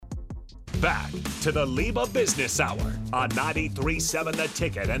back to the Liba Business Hour on 93.7 The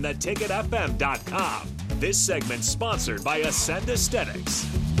Ticket and theticketfm.com. This segment sponsored by Ascend Aesthetics.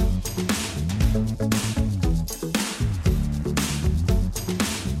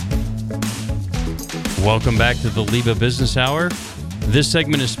 Welcome back to the Liba Business Hour. This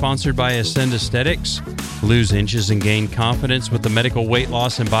segment is sponsored by Ascend Aesthetics. Lose inches and gain confidence with the medical weight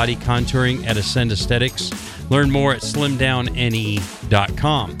loss and body contouring at Ascend Aesthetics. Learn more at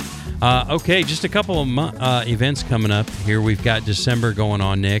slimdowne.com. Okay, just a couple of events coming up here. We've got December going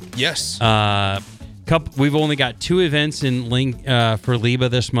on, Nick. Yes. We've only got 2 events in for Liba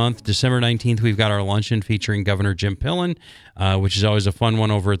this month. December 19th, we've got our luncheon featuring Governor Jim Pillen, which is always a fun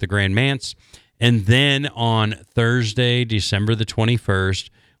one over at the Grand Manse. And then on Thursday, December the 21st,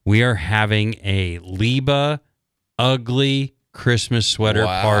 we are having a Liba Ugly Christmas sweater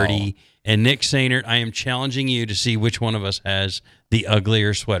party. And Nick Sainert, I am challenging you to see which one of us has the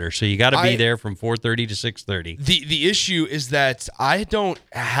uglier sweater. So you got to be there from 4:30 to 6:30. The issue is that I don't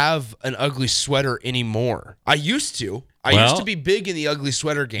have an ugly sweater anymore. I used to. I used to be big in the ugly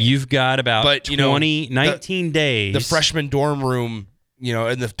sweater game. You've got about 19 days. The freshman dorm room,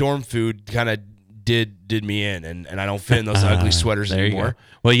 and the dorm food kind of did me in, and I don't fit in those ugly sweaters anymore.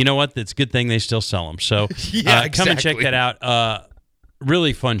 Well, you know what? It's a good thing they still sell them. So come and check that out.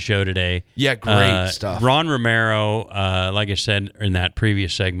 Really fun show today. Yeah, great stuff. Ron Romero, like I said in that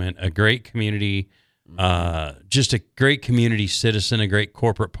previous segment, a great community, just a great community citizen, a great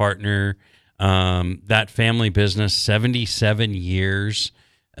corporate partner. That family business, 77 years.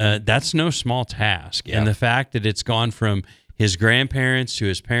 That's no small task. Yeah. And the fact that it's gone from his grandparents to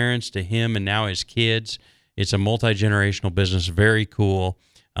his parents to him and now his kids, it's a multi-generational business, very cool.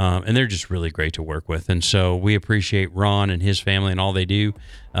 And they're just really great to work with. And so we appreciate Ron and his family and all they do.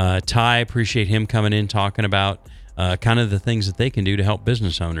 Ty, appreciate him coming in, talking about kind of the things that they can do to help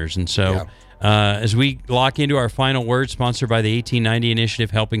business owners. And so as we lock into our final word, sponsored by the 1890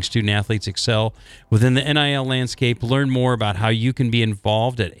 Initiative, helping student athletes excel within the NIL landscape. Learn more about how you can be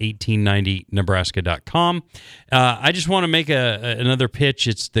involved at 1890nebraska.com. I just want to make another pitch.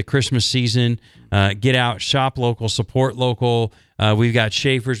 It's the Christmas season. Get out, shop local, support local. We've got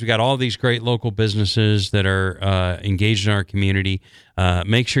Schaefer's. We've got all these great local businesses that are engaged in our community.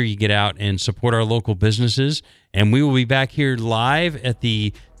 Make sure you get out and support our local businesses. And we will be back here live at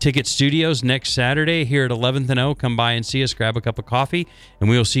the Ticket Studios next Saturday here at 11th and O. Come by and see us, grab a cup of coffee, and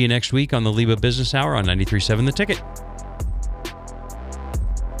we will see you next week on the Liba Business Hour on 93.7 The Ticket.